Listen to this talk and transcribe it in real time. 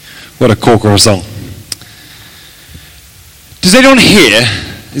What a corker of a song. Is anyone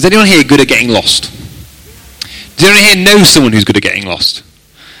here good at getting lost? Does anyone here know someone who's good at getting lost?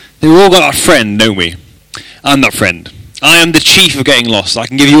 We've all got that friend, don't we? I'm that friend. I am the chief of getting lost. I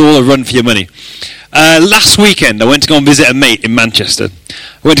can give you all a run for your money. Last weekend, I went to go and visit a mate in Manchester.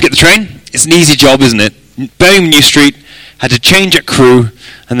 I went to get the train. It's an easy job, isn't it? Birmingham New Street, had to change at Crewe,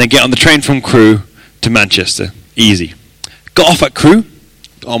 and then get on the train from Crewe to Manchester. Easy. Got off at Crewe.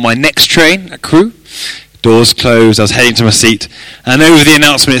 On my next train at Crewe, doors closed, I was heading to my seat, and over the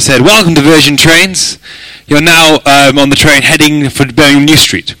announcement it said, "Welcome to Virgin Trains. You're now on the train heading for Birmingham New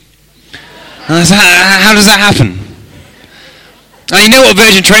Street." And I said, how does that happen? And you know what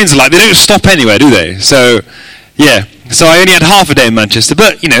Virgin Trains are like, they don't stop anywhere, do they? So, yeah. So I only had half a day in Manchester,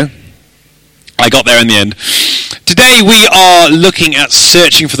 but, I got there in the end. Today we are looking at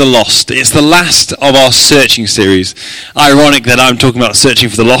searching for the lost. It's the last of our searching series. Ironic that I'm talking about searching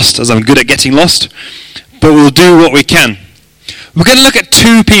for the lost, as I'm good at getting lost, but we'll do what we can. We're going to look at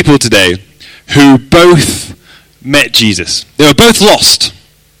two people today who both met Jesus. They were both lost,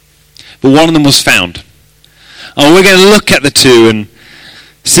 but one of them was found. And we're going to look at the two and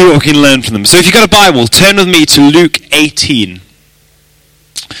see what we can learn from them. So if you've got a Bible, turn with me to Luke 18.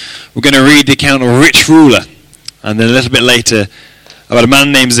 We're going to read the account of a rich ruler, and then a little bit later about a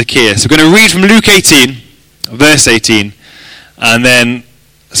man named Zacchaeus. We're going to read from Luke 18, verse 18, and then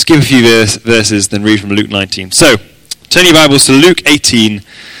skip a few verses, then read from Luke 19. So, turn your Bibles to Luke 18,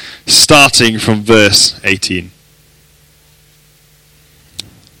 starting from verse 18.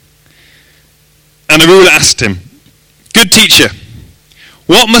 And the ruler asked him, "Good teacher,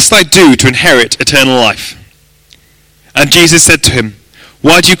 what must I do to inherit eternal life?" And Jesus said to him,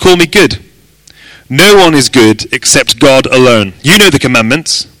 "Why do you call me good? No one is good except God alone. You know the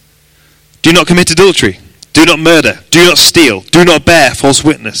commandments. Do not commit adultery. Do not murder. Do not steal. Do not bear false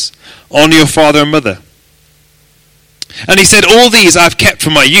witness. Honor your father and mother." And he said, "All these I have kept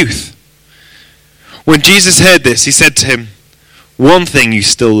from my youth." When Jesus heard this, he said to him, "One thing you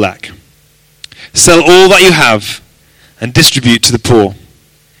still lack. Sell all that you have and distribute to the poor,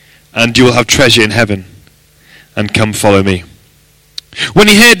 and you will have treasure in heaven. And come follow me." When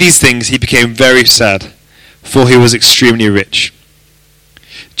he heard these things, he became very sad, for he was extremely rich.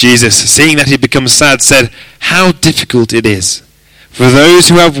 Jesus, seeing that he had become sad, said, "How difficult it is for those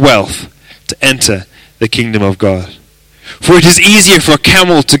who have wealth to enter the kingdom of God. For it is easier for a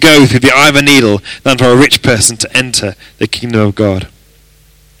camel to go through the eye of a needle than for a rich person to enter the kingdom of God."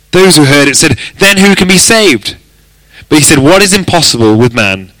 Those who heard it said, "Then who can be saved?" But he said, "What is impossible with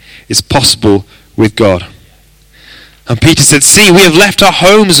man is possible with God." And Peter said, "See, we have left our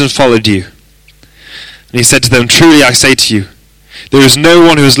homes and followed you." And he said to them, "Truly I say to you, there is no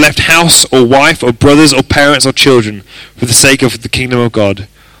one who has left house or wife or brothers or parents or children for the sake of the kingdom of God,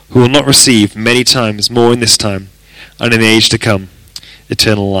 who will not receive many times more in this time and in the age to come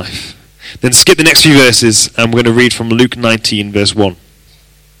eternal life." Then skip the next few verses, and we're going to read from Luke 19, verse 1.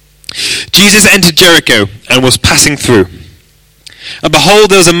 Jesus entered Jericho and was passing through. And behold,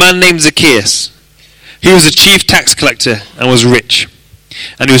 there was a man named Zacchaeus. He was a chief tax collector and was rich,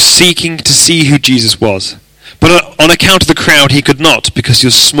 and he was seeking to see who Jesus was. But on account of the crowd he could not, because he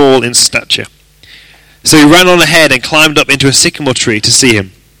was small in stature. So he ran on ahead and climbed up into a sycamore tree to see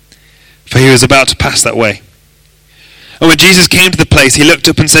him, for he was about to pass that way. And when Jesus came to the place, he looked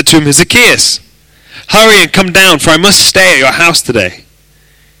up and said to him, "Zacchaeus, hurry and come down, for I must stay at your house today."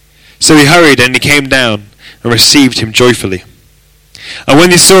 So he hurried, and he came down and received him joyfully. And when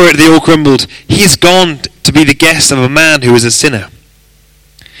they saw it, they all grumbled, "He is gone to be the guest of a man who is a sinner."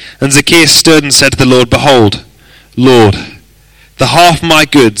 And Zacchaeus stood and said to the Lord, "Behold, Lord, the half of my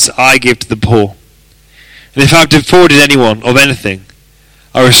goods I give to the poor. And if I have defrauded anyone of anything,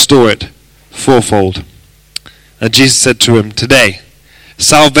 I restore it fourfold." And Jesus said to him, "Today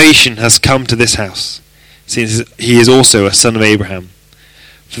salvation has come to this house, since he is also a son of Abraham.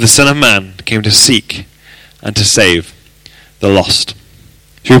 For the Son of Man came to seek and to save the lost."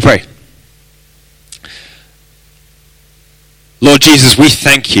 Shall we pray? Lord Jesus, we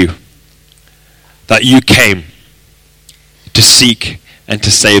thank you that you came to seek and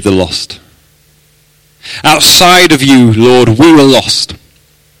to save the lost. Outside of you, Lord, we were lost,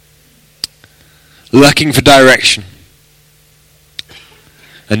 looking for direction.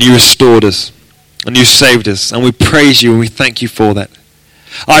 And you restored us, and you saved us, and we praise you and we thank you for that.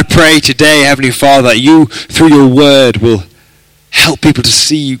 I pray today, Heavenly Father, that you, through your word, will help people to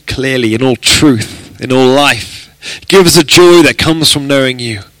see you clearly in all truth, in all life. Give us a joy that comes from knowing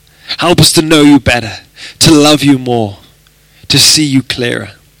you. Help us to know you better, to love you more, to see you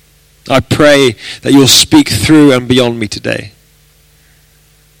clearer. I pray that you'll speak through and beyond me today.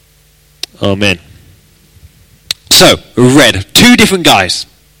 Amen. So, we read two different guys.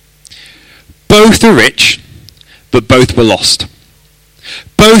 Both are rich, but both were lost.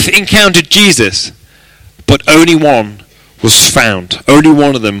 Both encountered Jesus, but only one was found. Only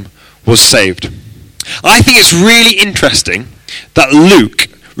one of them was saved. I think it's really interesting that Luke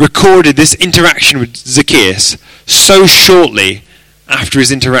recorded this interaction with Zacchaeus so shortly after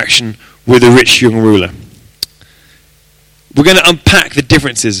his interaction with the rich young ruler. We're going to unpack the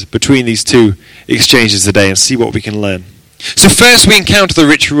differences between these two exchanges today and see what we can learn. So first we encounter the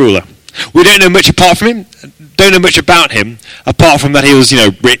rich ruler. We don't know much apart from him, don't know much about him, apart from that he was,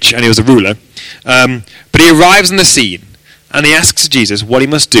 rich and he was a ruler. But he arrives on the scene and he asks Jesus what he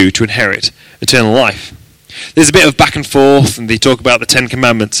must do to inherit eternal life. There's a bit of back and forth and they talk about the 10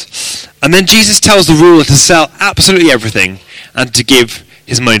 Commandments. And then Jesus tells the ruler to sell absolutely everything and to give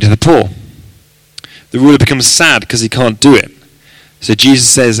his money to the poor. The ruler becomes sad because he can't do it. So Jesus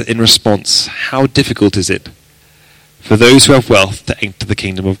says in response, how difficult is it for those who have wealth to enter the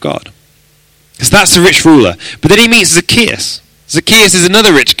kingdom of God? Because that's the rich ruler. But then he meets Zacchaeus. Zacchaeus is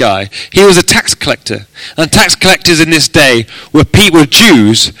another rich guy. He was a tax collector. And tax collectors in this day were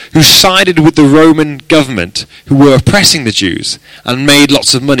Jews who sided with the Roman government, who were oppressing the Jews and made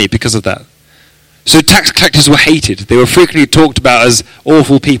lots of money because of that. So tax collectors were hated. They were frequently talked about as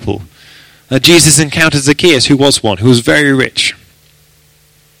awful people. Jesus encountered Zacchaeus, who was one, who was very rich.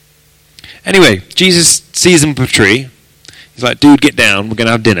 Anyway, Jesus sees him up a tree. He's like, dude, get down, we're going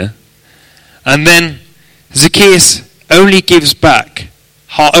to have dinner. And then Zacchaeus only gives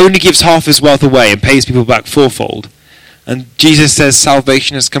half his wealth away and pays people back fourfold. And Jesus says,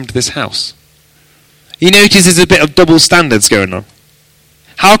 salvation has come to this house. You notice there's a bit of double standards going on.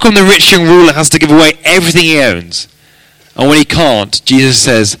 How come the rich young ruler has to give away everything he owns? And when he can't, Jesus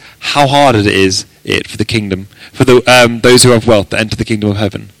says how hard it is for the kingdom, for those who have wealth to enter the kingdom of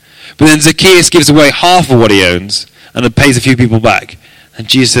heaven. But then Zacchaeus gives away half of what he owns and then pays a few people back. And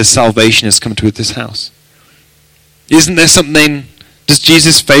Jesus says salvation has come to this house. Isn't there something, does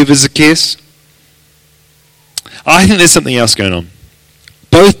Jesus favor Zacchaeus? I think there's something else going on.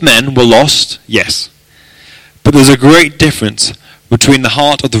 Both men were lost, yes. But there's a great difference between the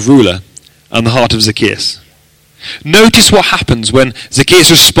heart of the ruler and the heart of Zacchaeus. Notice what happens when Zacchaeus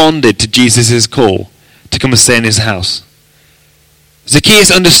responded to Jesus' call to come and stay in his house.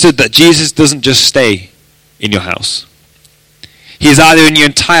 Zacchaeus understood that Jesus doesn't just stay in your house. He is either in your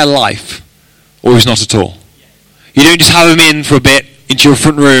entire life or he's not at all. You don't just have him in for a bit into your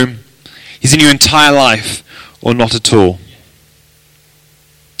front room. He's in your entire life or not at all.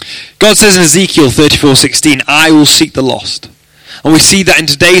 God says in Ezekiel 34:16, I will seek the lost. And we see that in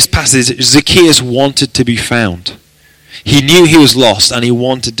today's passage, Zacchaeus wanted to be found. He knew he was lost and he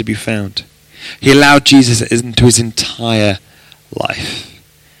wanted to be found. He allowed Jesus into his entire life.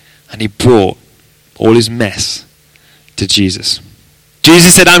 And he brought all his mess to Jesus.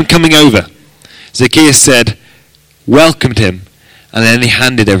 Jesus said, I'm coming over. Zacchaeus said, welcomed him, and then he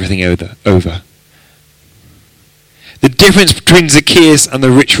handed everything over. The difference between Zacchaeus and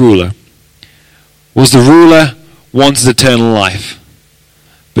the rich ruler was the ruler wanted eternal life,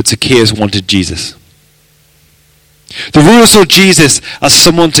 but Zacchaeus wanted Jesus. The ruler saw Jesus as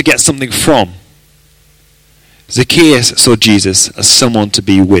someone to get something from. Zacchaeus saw Jesus as someone to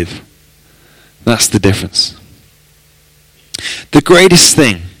be with. That's the difference. The greatest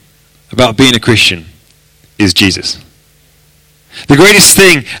thing about being a Christian is Jesus. The greatest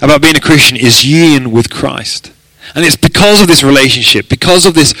thing about being a Christian is union with Christ. And it's because of this relationship, because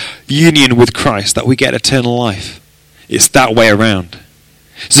of this union with Christ, that we get eternal life. It's that way around.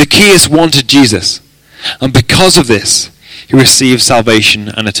 Zacchaeus wanted Jesus, and because of this, he received salvation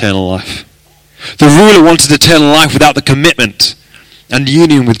and eternal life. The ruler wanted eternal life without the commitment and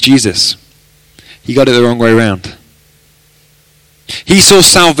union with Jesus. He got it the wrong way around. He saw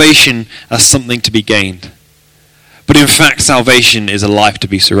salvation as something to be gained. But in fact, salvation is a life to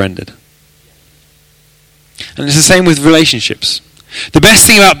be surrendered. And it's the same with relationships. The best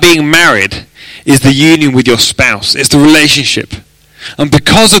thing about being married is the union with your spouse. It's the relationship. And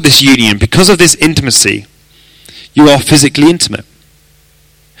because of this union, because of this intimacy, you are physically intimate.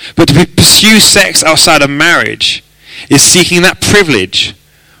 But to pursue sex outside of marriage is seeking that privilege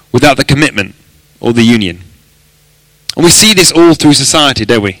without the commitment or the union. And we see this all through society,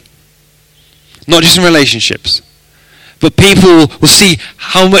 don't we? Not just in relationships. But people will see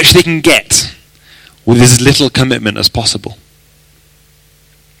how much they can get with as little commitment as possible.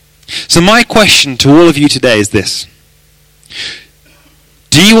 So my question to all of you today is this.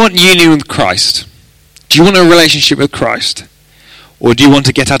 Do you want union with Christ? Do you want a relationship with Christ? Or do you want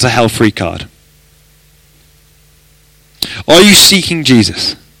to get out of hell free card? Are you seeking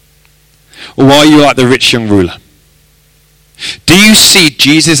Jesus? Or are you like the rich young ruler? Do you see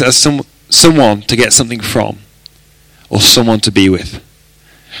Jesus as someone to get something from, or someone to be with?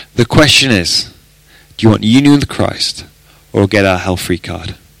 The question is, do you want union with Christ, or get our hell-free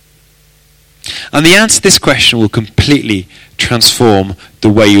card? And the answer to this question will completely transform the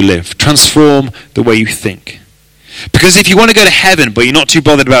way you live, transform the way you think. Because if you want to go to heaven, but you're not too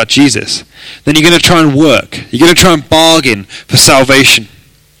bothered about Jesus, then you're going to try and work. You're going to try and bargain for salvation.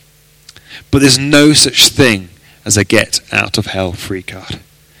 But there's no such thing as a get out of hell free card.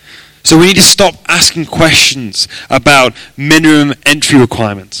 So we need to stop asking questions about minimum entry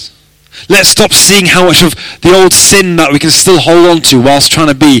requirements. Let's stop seeing how much of the old sin that we can still hold on to whilst trying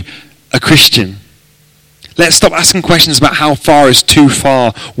to be a Christian. Let's stop asking questions about how far is too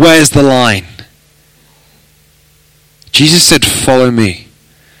far. Where's the line? Jesus said, follow me.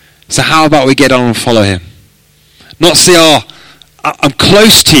 So how about we get on and follow him? Not say, I'm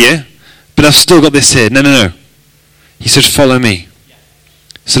close to you, but I've still got this here. No. He said, follow me.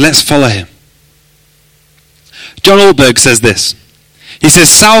 So let's follow him. John Ortberg says this. He says,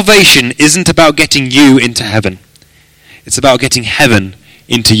 salvation isn't about getting you into heaven. It's about getting heaven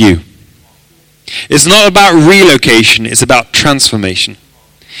into you. It's not about relocation. It's about transformation.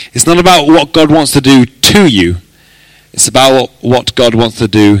 It's not about what God wants to do to you. It's about what God wants to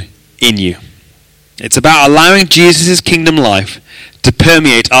do in you. It's about allowing Jesus' kingdom life to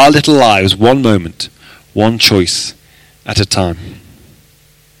permeate our little lives one moment, one choice at a time.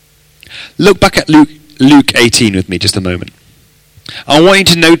 Look back at Luke 18 with me just a moment. I want you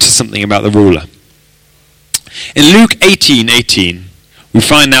to notice something about the ruler. In Luke 18:18, we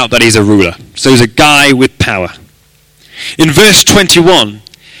find out that he's a ruler. So he's a guy with power. In verse 21,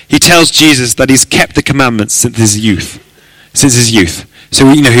 he tells Jesus that he's kept the commandments since his youth. So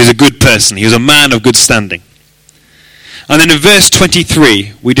he was a good person. He was a man of good standing. And then in verse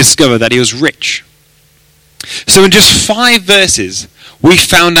 23, we discover that he was rich. So in just 5 verses, we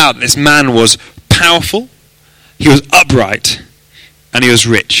found out that this man was powerful, he was upright, and he was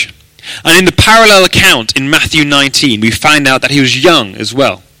rich. And in the parallel account in Matthew 19, we find out that he was young as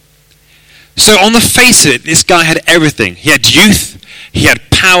well. So on the face of it, this guy had everything. He had youth, he had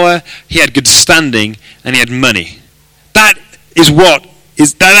power, he had good standing, and he had money. That's what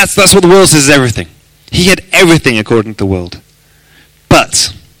the world says is everything. He had everything according to the world.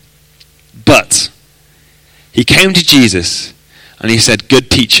 But he came to Jesus and he said, good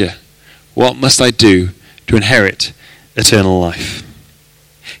teacher, what must I do to inherit eternal life?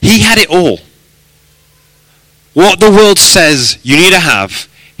 He had it all. What the world says you need to have,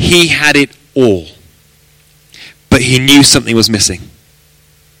 he had it all. But he knew something was missing.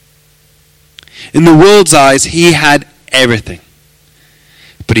 In the world's eyes, he had everything.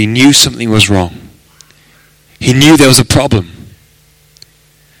 But he knew something was wrong. He knew there was a problem.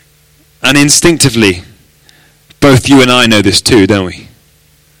 And instinctively, both you and I know this too, don't we?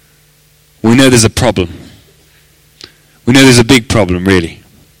 We know there's a problem. We know there's a big problem, really.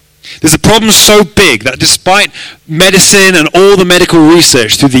 There's a problem so big that despite medicine and all the medical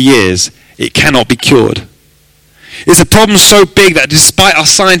research through the years, it cannot be cured. It's a problem so big that despite our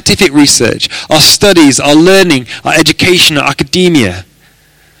scientific research, our studies, our learning, our education, our academia,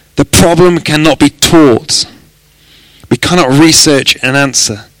 the problem cannot be taught. We cannot research an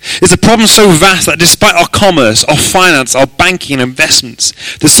answer. It's a problem so vast that despite our commerce, our finance, our banking and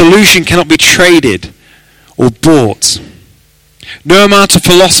investments, the solution cannot be traded or bought. No amount of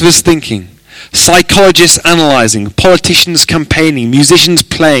philosophers thinking, psychologists analyzing, politicians campaigning, musicians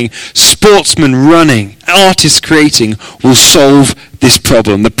playing, sportsmen running, artists creating will solve this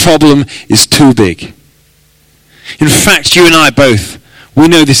problem. The problem is too big. In fact, you and I both, we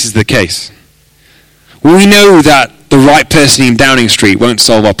know this is the case. We know that the right person in Downing Street won't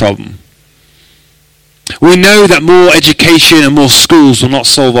solve our problem. We know that more education and more schools will not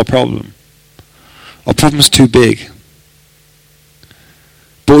solve our problem. Our problem is too big.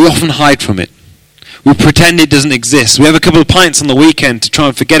 But we often hide from it. We pretend it doesn't exist. We have a couple of pints on the weekend to try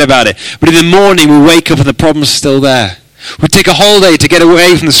and forget about it. But in the morning we wake up and the problem's still there. We take a holiday to get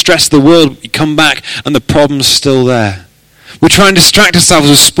away from the stress of the world. We come back and the problem's still there. We try and distract ourselves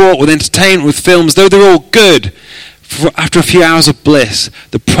with sport, with entertainment, with films. Though they're all good, after a few hours of bliss,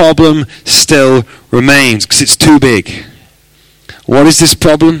 the problem still remains because it's too big. What is this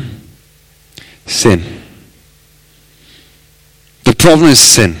problem? Sin. The problem is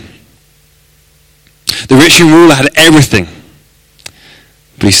sin. The rich young ruler had everything,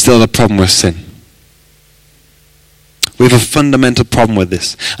 but he still had a problem with sin. We have a fundamental problem with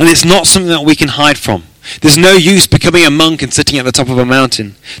this, and it's not something that we can hide from. There's no use becoming a monk and sitting at the top of a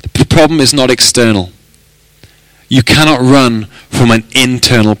mountain. The problem is not external. You cannot run from an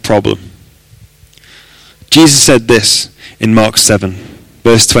internal problem. Jesus said this in Mark 7,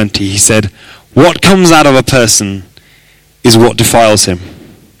 verse 20. He said, "What comes out of a person is what defiles him.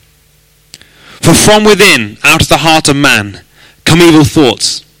 For from within, out of the heart of man, come evil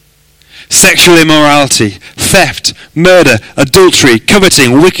thoughts, sexual immorality, theft, murder, adultery,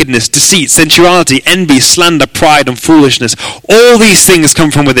 coveting, wickedness, deceit, sensuality, envy, slander, pride, and foolishness. All these things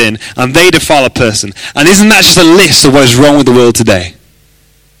come from within, and they defile a person." And isn't that just a list of what is wrong with the world today?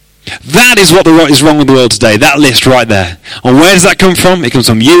 That is what is wrong with the world today, that list right there. And where does that come from? It comes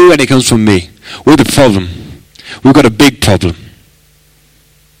from you and it comes from me. We're the problem. We've got a big problem.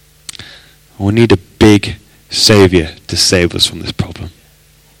 We need a big Saviour to save us from this problem.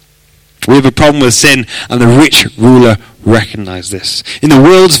 We have a problem with sin, and the rich ruler recognized this. In the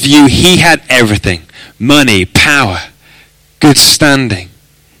world's view, he had everything. Money, power, good standing,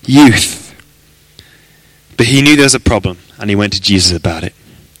 youth. But he knew there was a problem, and he went to Jesus about it.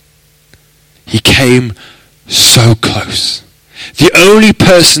 He came so close. The only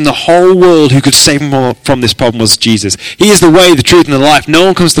person in the whole world who could save him from this problem was Jesus. He is the way, the truth, and the life. No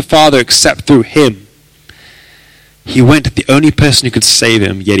one comes to the Father except through him. He went to the only person who could save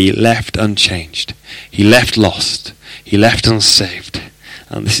him, yet he left unchanged. He left lost. He left unsaved.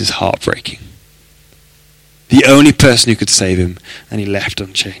 And this is heartbreaking. The only person who could save him, and he left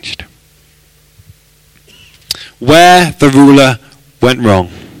unchanged. Where the ruler went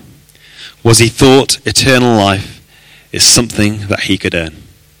wrong was he thought eternal life is something that he could earn.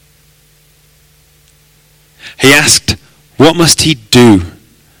 He asked, what must he do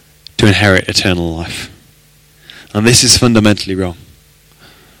to inherit eternal life? And this is fundamentally wrong.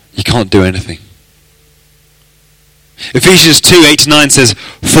 You can't do anything. Ephesians 2:8-9 says,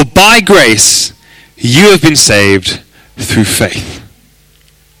 "For by grace you have been saved through faith.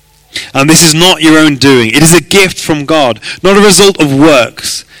 And this is not your own doing. It is a gift from God, not a result of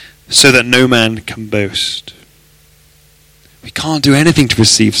works, so that no man can boast." We can't do anything to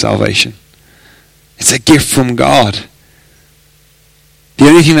receive salvation. It's a gift from God. The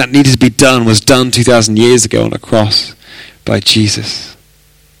only thing that needed to be done was done 2,000 years ago on a cross by Jesus.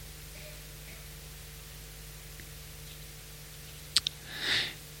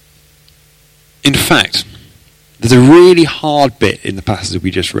 In fact, there's a really hard bit in the passage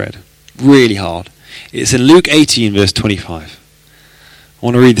we just read. Really hard. It's in Luke 18, verse 25. I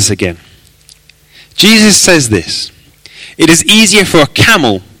want to read this again. Jesus says this: "It is easier for a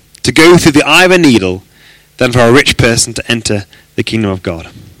camel to go through the eye of a needle than for a rich person to enter the kingdom of God."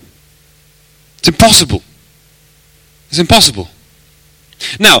 It's impossible. It's impossible.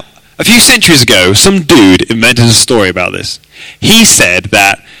 Now, a few centuries ago, some dude invented a story about this. He said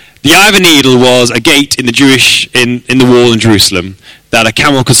that the eye of a needle was a gate in the in the wall in Jerusalem that a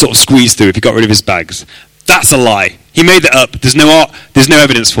camel could sort of squeeze through if he got rid of his bags. That's a lie. He made that up. There's no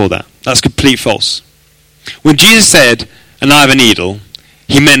evidence for that. That's complete false. When Jesus said an eye of a needle,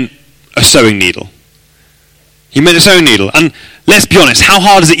 he meant a sewing needle. He meant a sewing needle. And let's be honest, how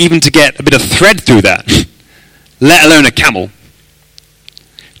hard is it even to get a bit of thread through that? Let alone a camel.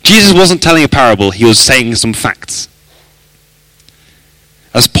 Jesus wasn't telling a parable, he was saying some facts.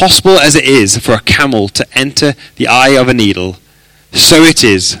 As possible as it is for a camel to enter the eye of a needle, so it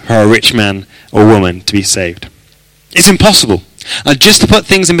is for a rich man or woman to be saved. It's impossible. And just to put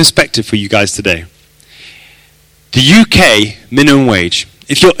things in perspective for you guys today, the UK minimum wage,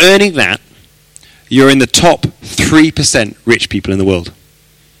 if you're earning that, you're in the top 3% rich people in the world.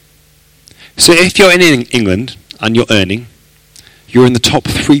 So if you're in England and you're earning, you're in the top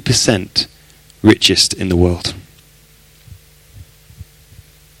 3% richest in the world.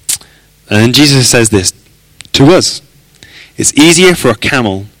 And Jesus says this to us: it's easier for a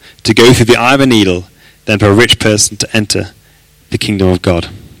camel to go through the eye of a needle than for a rich person to enter the kingdom of God.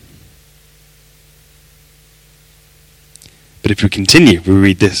 But if we continue, we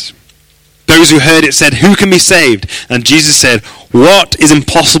read this. Those who heard it said, "Who can be saved?" And Jesus said, "What is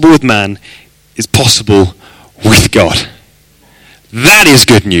impossible with man is possible with God." That is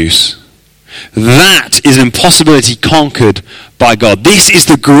good news. That is an impossibility conquered by God. This is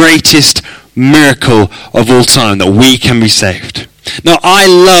the greatest miracle of all time, that we can be saved. Now, I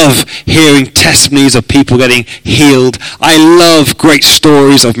love hearing testimonies of people getting healed. I love great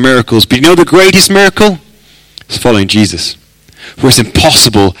stories of miracles. But you know the greatest miracle? It's following Jesus. For it's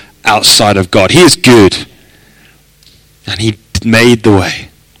impossible outside of God. He is good. And he made the way.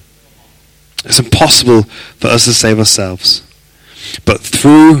 It's impossible for us to save ourselves. But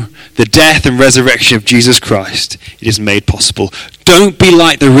through the death and resurrection of Jesus Christ, it is made possible. Don't be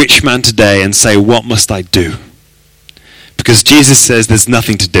like the rich man today and say, "What must I do?" Because Jesus says there's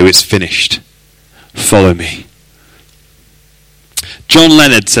nothing to do, it's finished. Follow me. John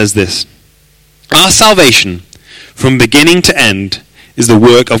Leonard says this: Our salvation, from beginning to end, is the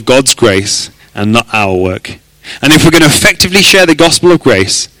work of God's grace and not our work. And if we're going to effectively share the gospel of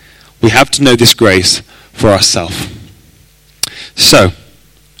grace, we have to know this grace for ourselves. So,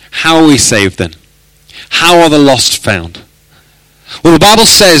 how are we saved then? How are the lost found? Well, the Bible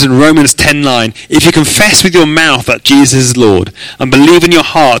says in Romans 10:9, if you confess with your mouth that Jesus is Lord and believe in your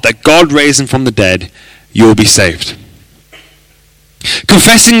heart that God raised him from the dead, you will be saved.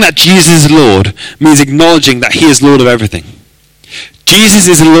 Confessing that Jesus is Lord means acknowledging that he is Lord of everything. Jesus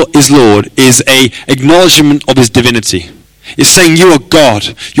is Lord is an acknowledgement of his divinity. It's saying you are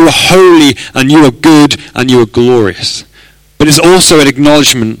God, you are holy, and you are good, and you are glorious. But it's also an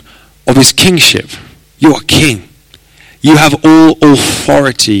acknowledgement of his kingship. You are king. You have all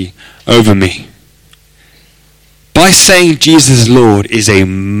authority over me. By saying Jesus is Lord is a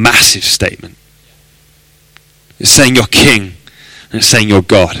massive statement. It's saying you're king, and it's saying you're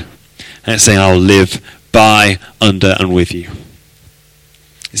God, and it's saying I'll live by, under, and with you.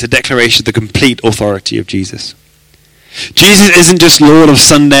 It's a declaration of the complete authority of Jesus. Jesus isn't just Lord of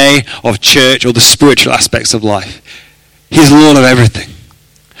Sunday, of church, or the spiritual aspects of life. He's Lord of everything.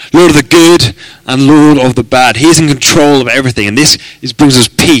 Lord of the good and Lord of the bad. He is in control of everything. And this brings us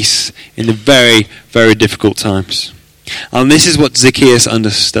peace in the very, very difficult times. And this is what Zacchaeus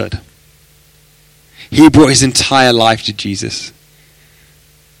understood. He brought his entire life to Jesus.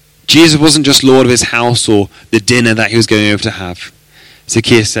 Jesus wasn't just Lord of his house or the dinner that he was going over to have.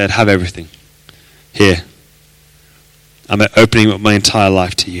 Zacchaeus said, have everything. Here. I'm opening up my entire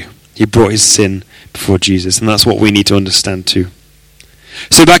life to you. He brought his sin before Jesus. And that's what we need to understand too.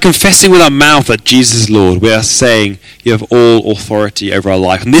 So by confessing with our mouth that Jesus is Lord, we are saying you have all authority over our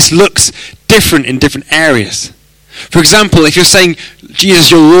life. And this looks different in different areas. For example, if you're saying,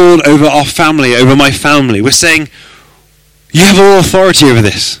 Jesus, you're Lord over our family, over my family, we're saying, you have all authority over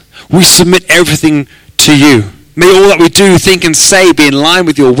this. We submit everything to you. May all that we do, think and say be in line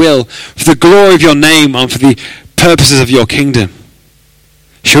with your will, for the glory of your name and for the purposes of your kingdom.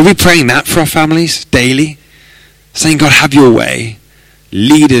 Should we be praying that for our families daily? Saying, God, have your way.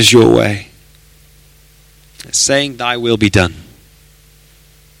 Lead us your way. It's saying, thy will be done.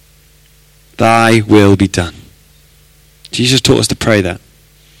 Thy will be done. Jesus taught us to pray that.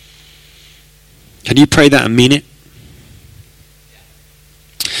 Can you pray that and mean it?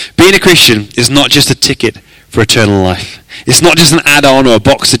 Being a Christian is not just a ticket for eternal life. It's not just an add-on or a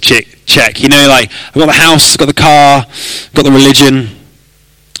box to check. You know, like, I've got the house, got the car, got the religion.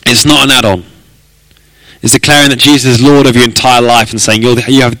 It's not an add-on. It's declaring that Jesus is Lord of your entire life and saying, you've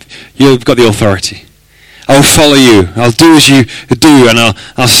got the authority. I will follow you. I'll do as you do, and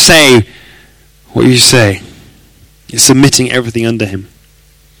I'll say what you say. It's submitting everything under him.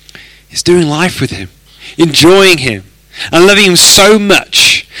 It's doing life with him, enjoying him, and loving him so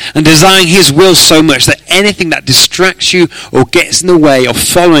much, and desiring his will so much that anything that distracts you or gets in the way of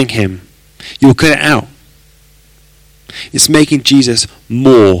following him, you'll cut it out. It's making Jesus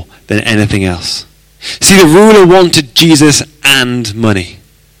more than anything else. See, the ruler wanted Jesus and money.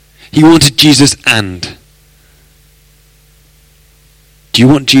 He wanted Jesus and. Do you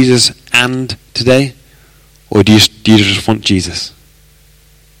want Jesus and today? Or do you just want Jesus?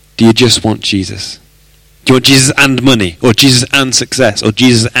 Do you just want Jesus? Do you want Jesus and money? Or Jesus and success? Or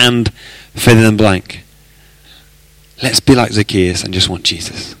Jesus and fill in the blank? Let's be like Zacchaeus and just want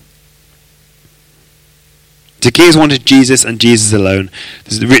Jesus. Zacchaeus wanted Jesus and Jesus alone.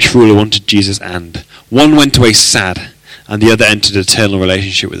 The rich ruler wanted Jesus and. One went away sad, and the other entered an eternal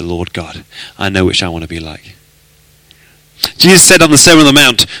relationship with the Lord God. I know which I want to be like. Jesus said on the Sermon on the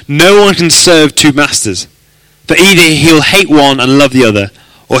Mount, no one can serve two masters. For either he'll hate one and love the other,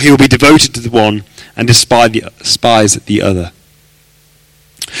 or he will be devoted to the one and despise the other.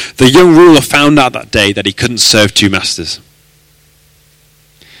 The young ruler found out that day that he couldn't serve two masters.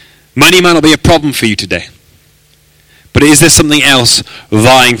 Money might not be a problem for you today. But is there something else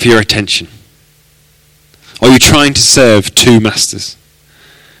vying for your attention? Are you trying to serve two masters?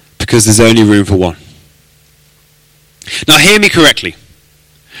 Because there's only room for one. Now hear me correctly.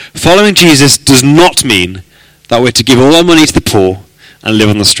 Following Jesus does not mean that we're to give all our money to the poor and live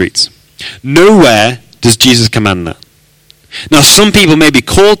on the streets. Nowhere does Jesus command that. Now some people may be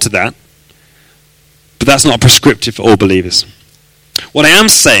called to that, but that's not prescriptive for all believers. What I am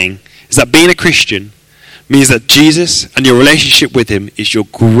saying is that being a Christian means that Jesus and your relationship with him is your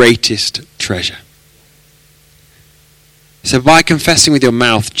greatest treasure. So by confessing with your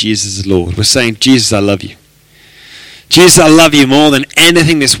mouth Jesus is Lord, we're saying, Jesus, I love you. Jesus, I love you more than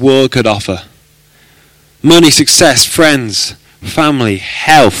anything this world could offer. Money, success, friends, family,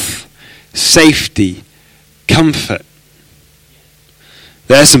 health, safety, comfort.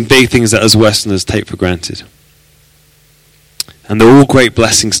 There are some big things that us Westerners take for granted. And they're all great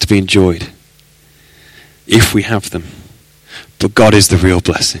blessings to be enjoyed if we have them. But God is the real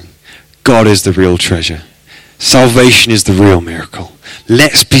blessing. God is the real treasure. Salvation is the real miracle.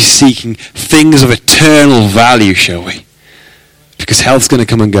 Let's be seeking things of eternal value, shall we? Because health's going to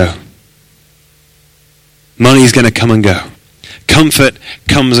come and go. Money's going to come and go. Comfort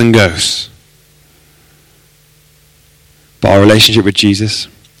comes and goes. But our relationship with Jesus,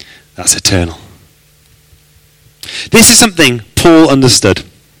 that's eternal. This is something Paul understood.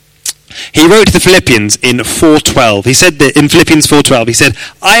 He wrote to the Philippians in 4:12. He said that in Philippians 4:12, he said,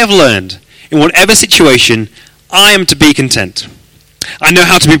 I have learned in whatever situation I am to be content. I know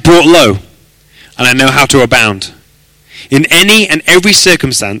how to be brought low, and I know how to abound. In any and every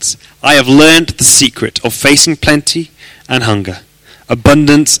circumstance, I have learned the secret of facing plenty and hunger,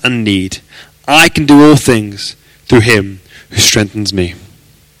 abundance and need. I can do all things through him who strengthens me.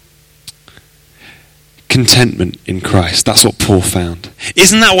 Contentment in Christ. That's what Paul found.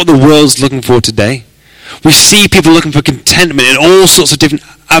 Isn't that what the world's looking for today? We see people looking for contentment in all sorts of different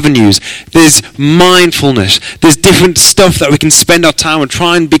avenues. There's mindfulness. There's different stuff that we can spend our time and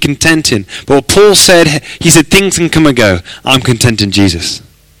try and be content in. But what Paul said, he said things can come and go. I'm content in Jesus.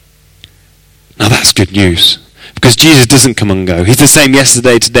 Now that's good news. Because Jesus doesn't come and go. He's the same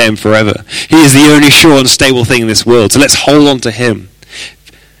yesterday, today and forever. He is the only sure and stable thing in this world. So let's hold on to him.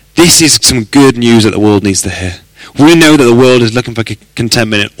 This is some good news that the world needs to hear. We know that the world is looking for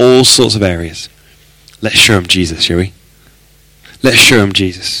contentment in all sorts of areas. Let's show him Jesus, shall we? Let's show him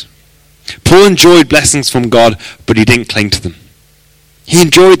Jesus. Paul enjoyed blessings from God, but he didn't cling to them. He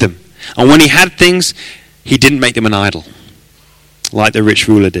enjoyed them. And when he had things, he didn't make them an idol, like the rich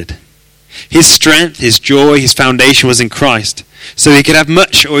ruler did. His strength, his joy, his foundation was in Christ. So he could have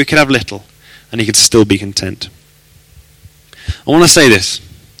much or he could have little, and he could still be content. I want to say this.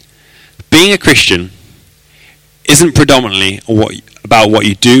 Being a Christian isn't predominantly about what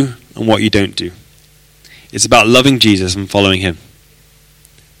you do and what you don't do. It's about loving Jesus and following him.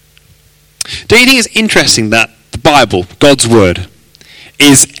 Don't you think it's interesting that the Bible, God's word,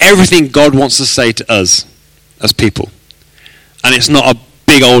 is everything God wants to say to us as people? And it's not a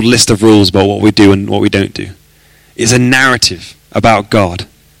big old list of rules about what we do and what we don't do. It's a narrative about God.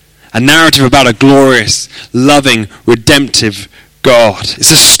 A narrative about a glorious, loving, redemptive God.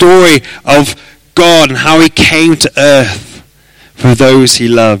 It's a story of God and how he came to earth for those he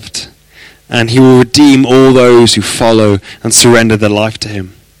loved. And he will redeem all those who follow and surrender their life to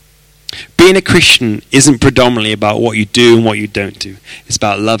him. Being a Christian isn't predominantly about what you do and what you don't do. It's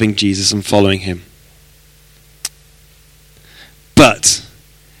about loving Jesus and following him. But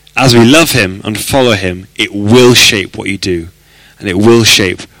as we love him and follow him, it will shape what you do. And it will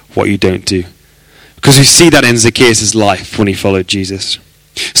shape what you don't do. Because we see that in Zacchaeus' life when he followed Jesus.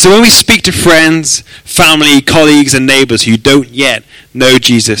 So when we speak to friends, family, colleagues and neighbours who don't yet know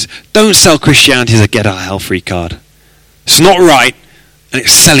Jesus, don't sell Christianity as a get-out-of-hell-free card. It's not right, and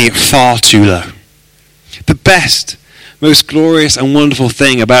it's selling it far too low. The best, most glorious and wonderful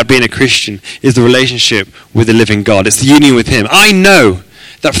thing about being a Christian is the relationship with the living God. It's the union with him. I know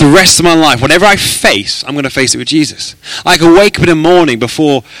that for the rest of my life, whatever I face, I'm going to face it with Jesus. I can wake up in the morning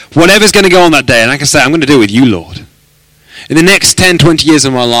before whatever's going to go on that day, and I can say, I'm going to do it with you, Lord. In the next 10, 20 years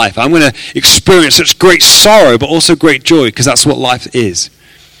of my life, I'm going to experience such great sorrow, but also great joy, because that's what life is.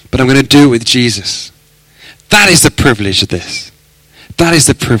 But I'm going to do it with Jesus. That is the privilege of this. That is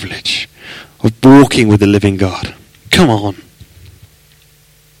the privilege of walking with the living God. Come on.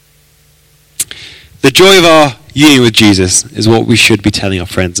 The joy of our union with Jesus is what we should be telling our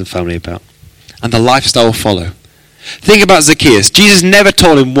friends and family about. And the lifestyle will follow. Think about Zacchaeus. Jesus never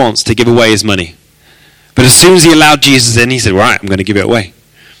told him once to give away his money. But as soon as he allowed Jesus in, he said, right, I'm going to give it away.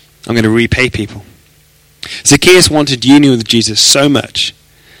 I'm going to repay people. Zacchaeus wanted union with Jesus so much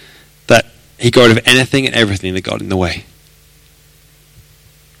that he got rid of anything and everything that got in the way.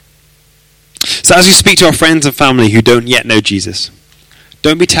 So as we speak to our friends and family who don't yet know Jesus,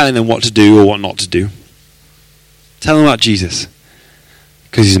 don't be telling them what to do or what not to do. Tell them about Jesus,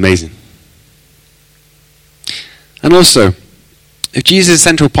 because he's amazing. And also, if Jesus is a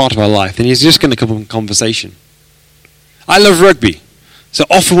central part of our life, then he's just going to come up in conversation. I love rugby. So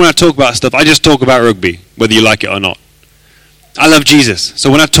often when I talk about stuff, I just talk about rugby, whether you like it or not. I love Jesus. So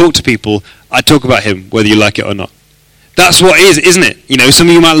when I talk to people, I talk about him, whether you like it or not. That's what it is, isn't it? You know, some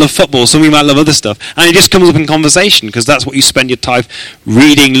of you might love football, some of you might love other stuff. And it just comes up in conversation, because that's what you spend your time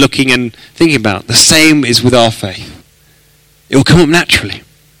reading, looking, and thinking about. The same is with our faith. It will come up naturally.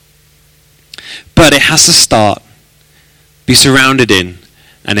 But it has to start, be surrounded in,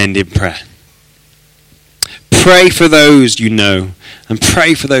 and end in prayer. Pray for those you know And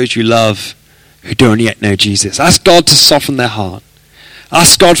pray for those you love who don't yet know Jesus. Ask God to soften their heart.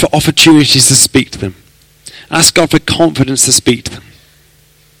 Ask God for opportunities to speak to them. Ask God for confidence to speak to them.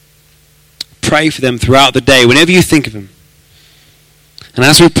 Pray for them throughout the day, whenever you think of them. And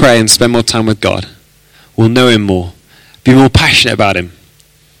as we pray and spend more time with God, we'll know him more, be more passionate about him.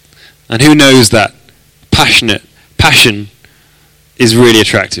 And who knows that passion is really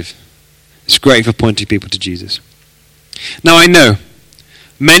attractive. It's great for pointing people to Jesus. Now I know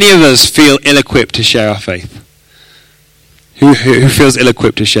many of us feel ill-equipped to share our faith. Who feels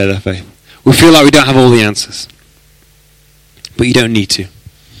ill-equipped to share their faith? We feel like we don't have all the answers. But you don't need to.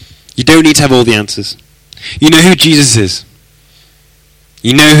 You don't need to have all the answers. You know who Jesus is.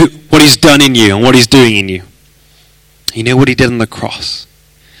 You know what he's done in you and what he's doing in you. You know what he did on the cross.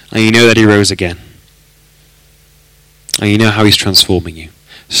 And you know that he rose again. And you know how he's transforming you.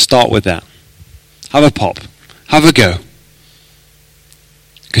 Start with that. Have a pop. Have a go.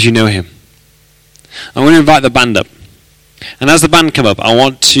 Because you know him. I want to invite the band up. And as the band come up, I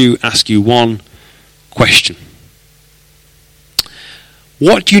want to ask you one question.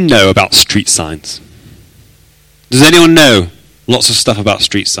 What do you know about street signs? Does anyone know lots of stuff about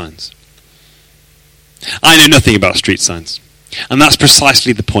street signs? I know nothing about street signs. And that's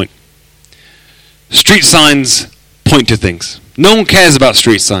precisely the point. Street signs point to things. No one cares about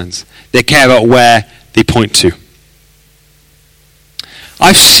street signs. They care about where they point to.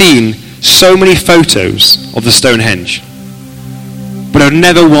 I've seen so many photos of the Stonehenge, but I've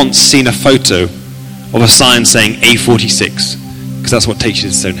never once seen a photo of a sign saying A46, because that's what takes you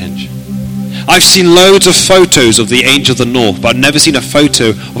to Stonehenge. I've seen loads of photos of the Angel of the North, but I've never seen a photo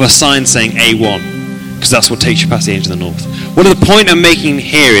of a sign saying A1, because that's what takes you past the Angel of the North. What the point I'm making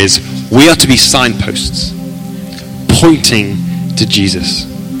here is we are to be signposts, pointing to Jesus.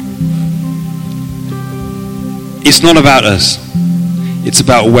 It's not about us. It's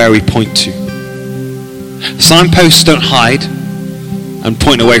about where we point to. Signposts don't hide and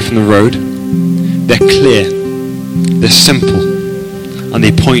point away from the road. They're clear. They're simple. And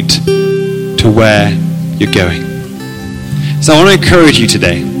they point to where you're going. So I want to encourage you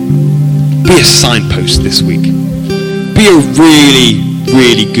today. Be a signpost this week. Be a really,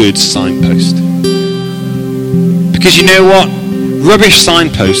 really good signpost. Because you know what? Rubbish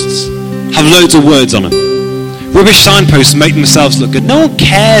signposts have loads of words on them. Rubbish signposts make themselves look good. No one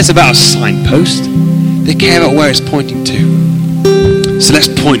cares about a signpost. They care about where it's pointing to. So let's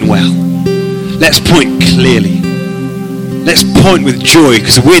point well. Let's point clearly. Let's point with joy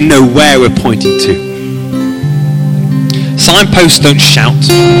because we know where we're pointing to. Signposts don't shout.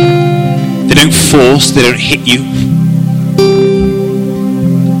 They don't force. They don't hit you.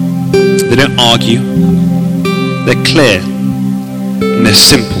 They don't argue. They're clear. And they're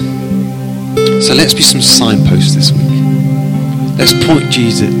simple. So let's be some signposts this week. Let's point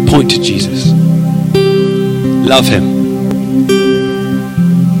to Jesus. Love him.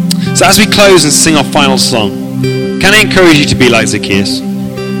 So as we close and sing our final song, can I encourage you to be like Zacchaeus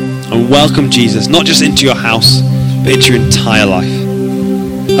and welcome Jesus, not just into your house, but into your entire life.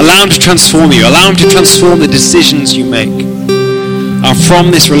 Allow him to transform you. Allow him to transform the decisions you make. And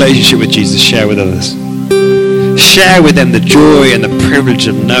from this relationship with Jesus, share with others. Share with them the joy and the privilege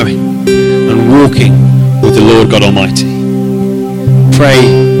of knowing and walking with the Lord God Almighty. Pray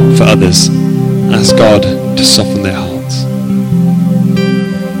for others. Ask God to soften their hearts.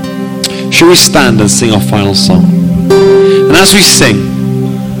 Shall we stand and sing our final song? And as we sing,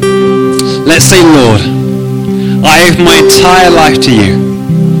 let's say, Lord, I open my entire life to you.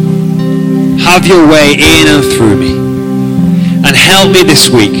 Have your way in and through me. And help me this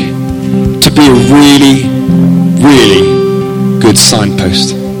week to be a really, really good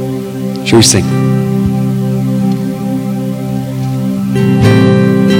signpost. Shall we sing?